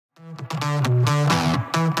Good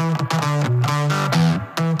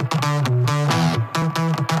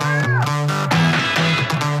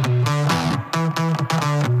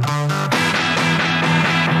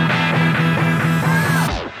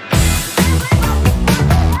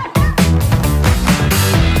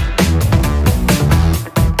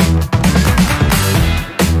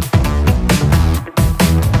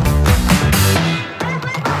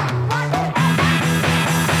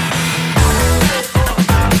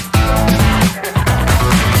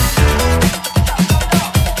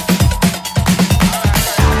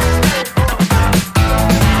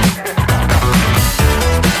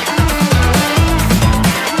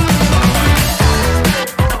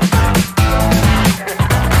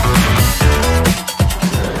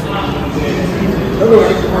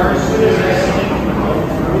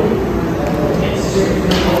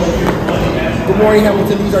morning,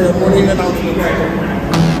 Hamilton. These are your morning announcements.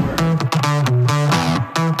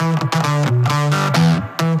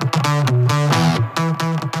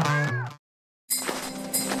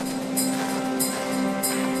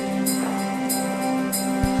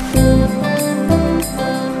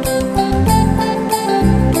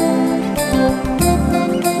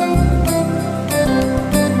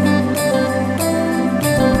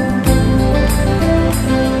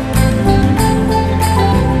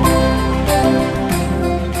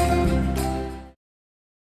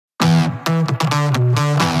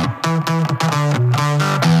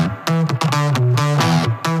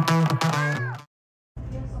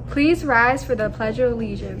 Please rise for the Pledge of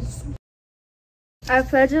Allegiance. I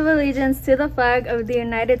pledge of allegiance to the flag of the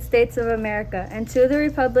United States of America and to the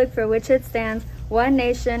republic for which it stands, one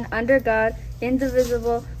nation, under God,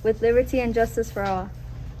 indivisible, with liberty and justice for all.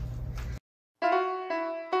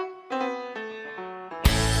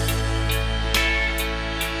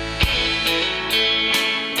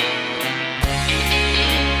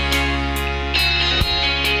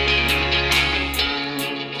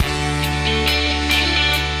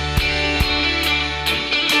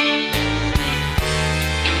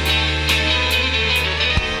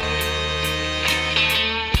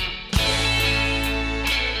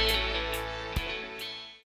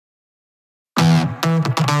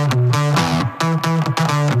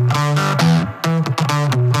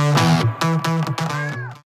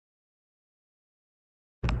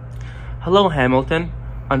 Hello Hamilton.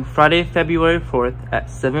 On Friday, February 4th at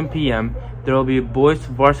 7 p.m., there will be a boys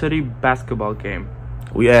varsity basketball game.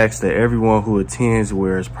 We ask that everyone who attends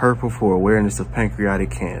wears purple for awareness of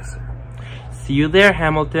pancreatic cancer. See you there,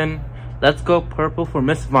 Hamilton. Let's go purple for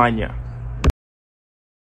Miss Vanya.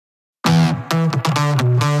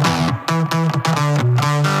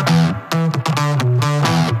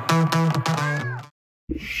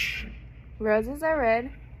 Roses are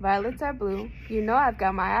red, violets are blue. You know I've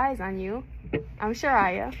got my eyes on you. I'm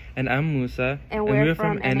Shariah. And I'm Musa. And we're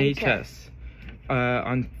from NHS.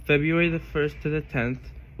 On February the 1st to the 10th,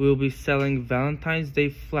 we will be selling Valentine's Day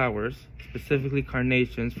flowers, specifically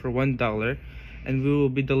carnations, for $1. And we will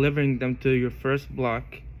be delivering them to your first block,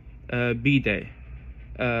 B-Day,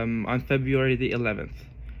 on February the 11th.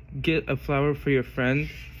 Get a flower for your friend,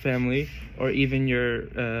 family, or even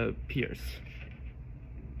your peers.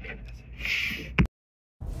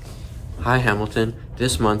 Hi Hamilton,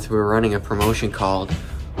 this month we're running a promotion called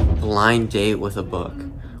Blind Date with a Book,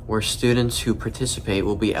 where students who participate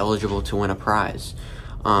will be eligible to win a prize.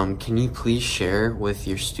 Can you please share with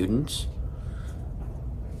your students?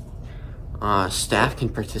 Staff can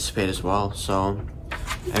participate as well, so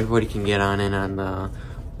everybody can get on in on the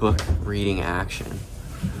book reading action.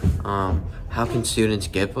 How can students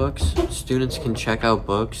get books? Students can check out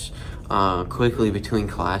books quickly between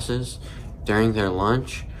classes, during their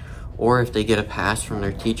lunch, or if they get a pass from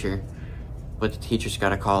their teacher, but the teacher's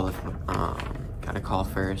gotta call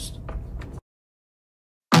first.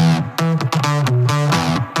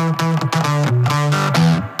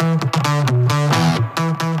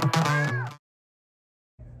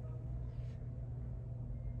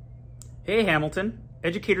 Hey Hamilton,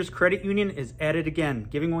 Educators Credit Union is at it again,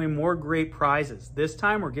 giving away more great prizes. This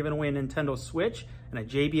time we're giving away a Nintendo Switch and a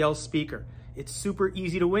JBL speaker. It's super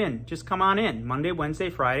easy to win. Just come on in Monday, Wednesday,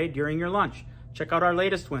 Friday during your lunch. Check out our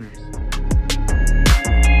latest winners.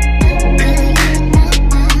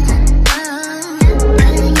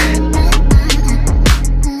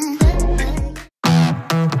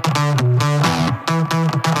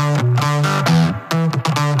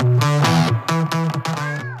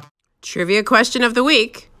 Trivia question of the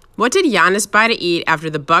week. What did Giannis buy to eat after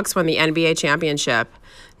the Bucks won the NBA championship?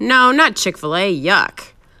 No, not Chick-fil-A, yuck.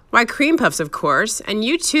 Why, cream puffs, of course, and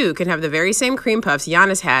you too can have the very same cream puffs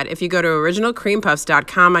Giannis had if you go to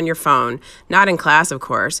originalcreampuffs.com on your phone, not in class, of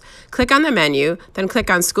course. Click on the menu, then click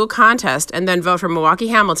on School Contest, and then vote for Milwaukee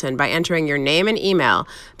Hamilton by entering your name and email,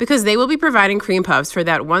 because they will be providing cream puffs for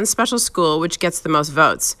that one special school which gets the most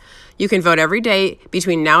votes. You can vote every day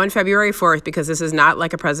between now and February 4th because this is not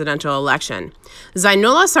like a presidential election.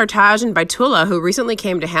 Zainullah Sartaj and Baitullah, who recently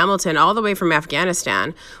came to Hamilton all the way from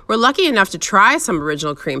Afghanistan, were lucky enough to try some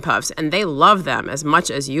original cream puffs, and they love them as much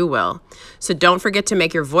as you will. So don't forget to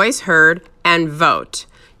make your voice heard and vote.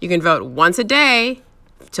 You can vote once a day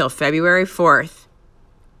till February 4th.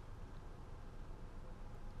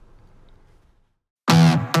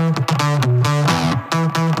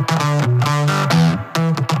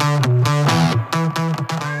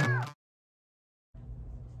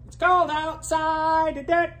 Cold outside.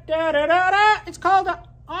 It's cold out.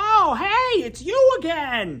 Oh, hey, it's you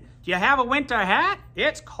again. Do you have a winter hat?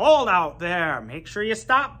 It's cold out there. Make sure you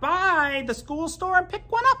stop by the school store and pick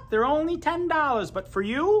one up. They're only $10, but for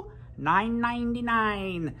you,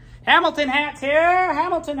 $9.99. Hamilton hats here.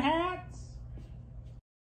 Hamilton hats.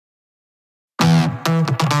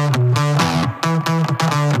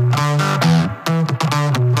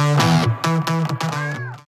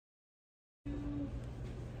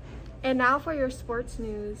 And now for your sports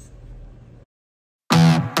news.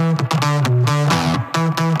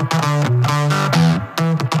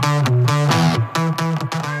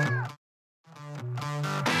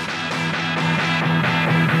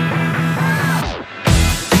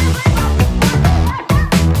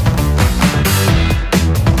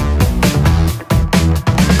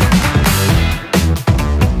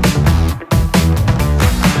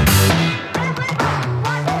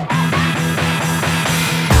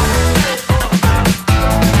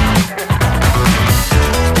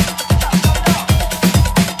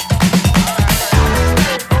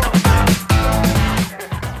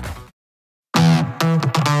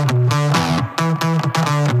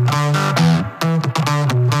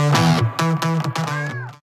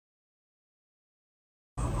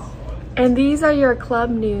 And these are your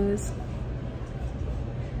club news.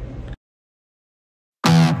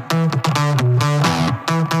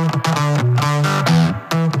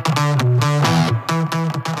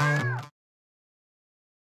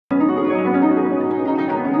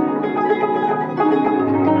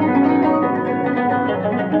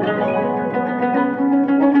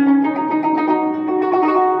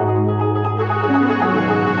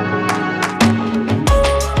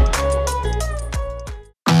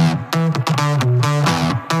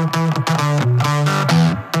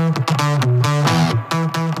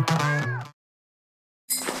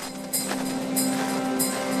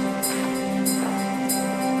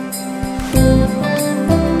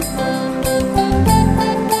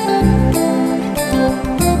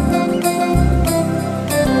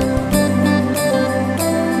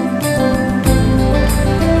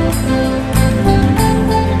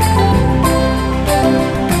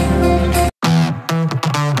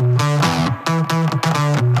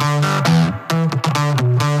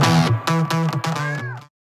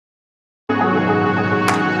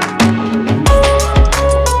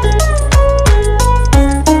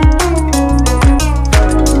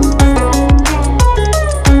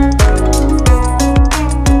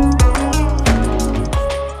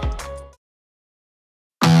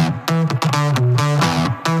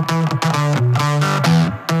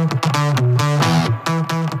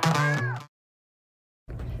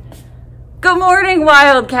 Good morning,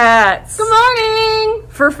 Wildcats! Good morning!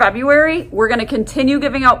 For February, we're going to continue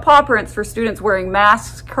giving out paw prints for students wearing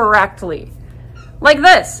masks correctly. Like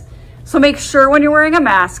this. So make sure when you're wearing a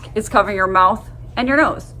mask, it's covering your mouth and your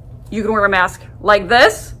nose. You can wear a mask like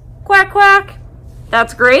this. Quack, quack.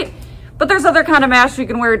 That's great. But there's other kind of masks you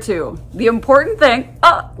can wear too. The important thing,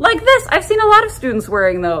 like this. I've seen a lot of students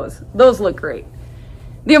wearing those. Those look great.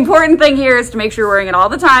 The important thing here is to make sure you're wearing it all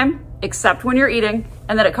the time, except when you're eating,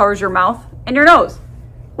 and that it covers your mouth and your nose.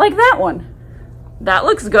 Like that one. That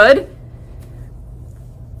looks good.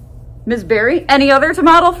 Ms. Berry, any other to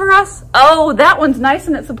model for us? Oh, that one's nice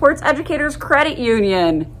and it supports Educators Credit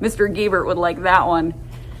Union. Mr. Giebert would like that one.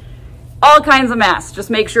 All kinds of masks. Just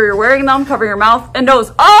make sure you're wearing them, cover your mouth and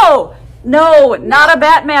nose. Oh, no, not a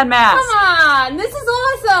Batman mask. Come on, this is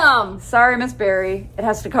awesome. Sorry, Miss Berry. It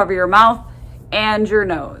has to cover your mouth and your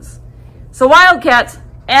nose. So Wildcats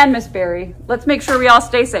and Miss Berry, let's make sure we all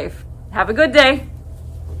stay safe. Have a good day.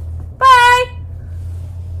 Bye.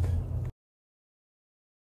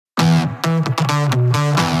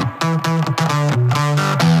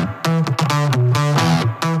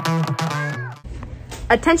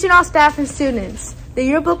 Attention all staff and students. The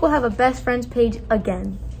yearbook will have a best friends page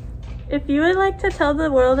again. If you would like to tell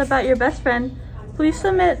the world about your best friend, please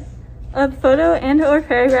submit a photo and/or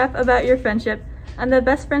paragraph about your friendship on the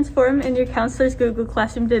Best Friends Forum in your counselor's Google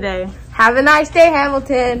Classroom today. Have a nice day,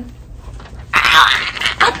 Hamilton.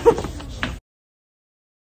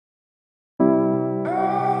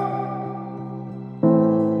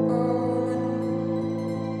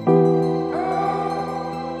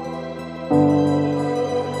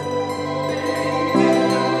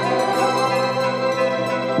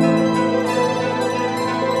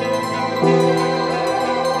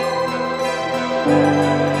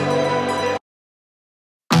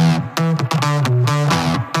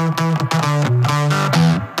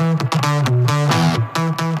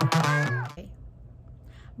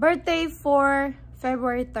 Birthday for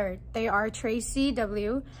February 3rd. They are Tracy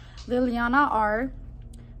W, Liliana R,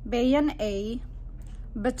 Bayan A,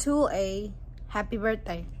 Batul A. Happy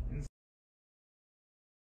birthday.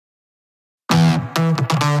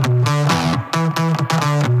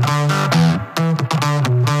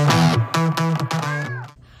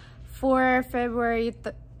 For February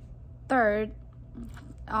 3rd,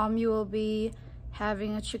 you will be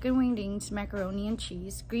having a chicken wingdings, macaroni and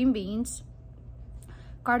cheese, green beans,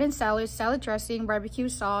 garden salad, salad dressing, barbecue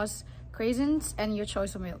sauce, craisins, and your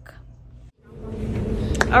choice of milk.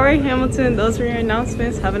 All right, Hamilton, those were your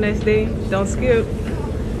announcements. Have a nice day. Don't skip.